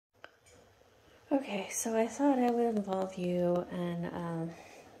Okay, so I thought I would involve you in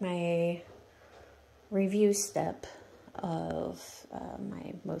my review step of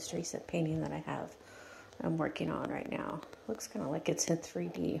my most recent painting that I'm working on right now. Looks kind of like it's in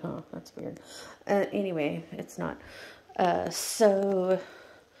 3D, huh? That's weird. Anyway, it's not. So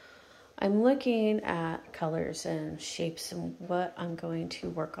I'm looking at colors and shapes and what I'm going to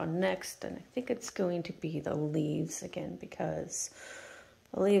work on next, and I think it's going to be the leaves again, because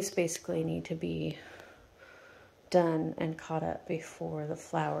the leaves basically need to be done and caught up before the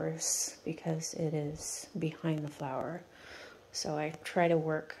flowers, because it is behind the flower. So I try to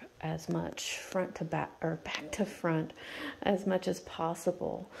work as much front to back, or back to front, as much as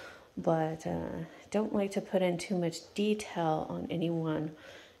possible, but don't like to put in too much detail on any one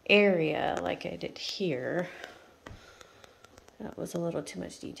area like I did here. That was a little too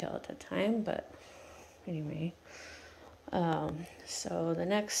much detail at the time, but anyway. So the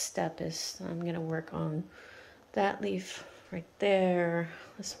next step is I'm going to work on that leaf right there,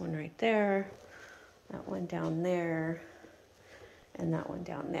 this one right there, that one down there, and that one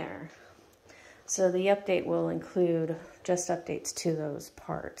down there. So the update will include just updates to those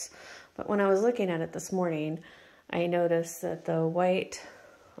parts. But when I was looking at it this morning, I noticed that the white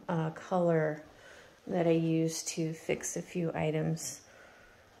color that I used to fix a few items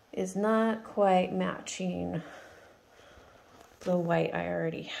is not quite matching the white I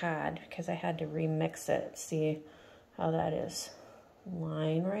already had, because I had to remix it. See how that is?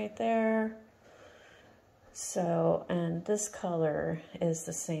 Line right there. So, and this color is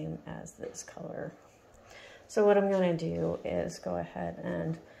the same as this color. So what I'm going to do is go ahead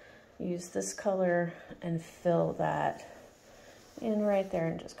and use this color and fill that in right there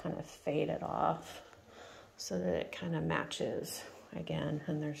and just kind of fade it off so that it kind of matches again,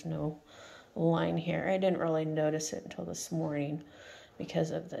 and there's no line here. I didn't really notice it until this morning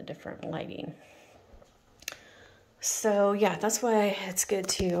because of the different lighting. So yeah, that's why it's good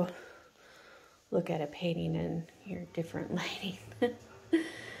to look at a painting in your different lighting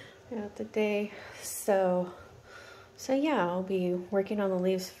throughout the day. So yeah, I'll be working on the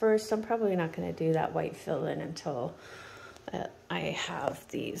leaves first. I'm probably not going to do that white fill in until I have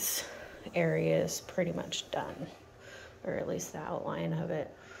these areas pretty much done, or at least the outline of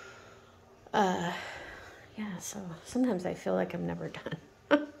it. Yeah, so sometimes I feel like I'm never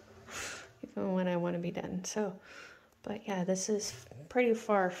done, even when I want to be done. So, but yeah, this is pretty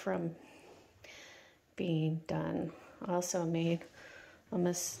far from being done. I also made a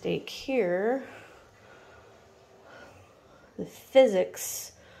mistake here. The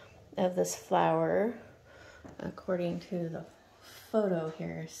physics of this flower, according to the photo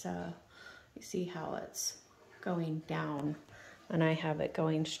here, so you see how it's going down, and I have it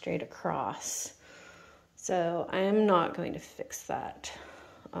going straight across. So I am not going to fix that.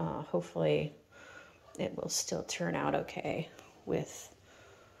 Hopefully it will still turn out okay with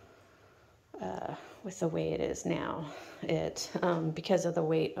the way it is now. Because of the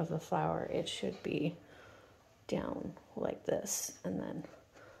weight of the flower, it should be down like this and then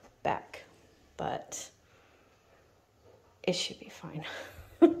back, but it should be fine.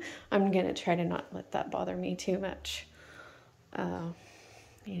 I'm gonna try to not let that bother me too much.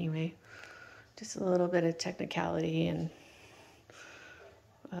 Anyway, just a little bit of technicality and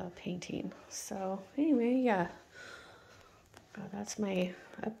painting. So anyway, yeah, that's my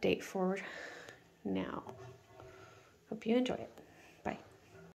update for now. Hope you enjoy it.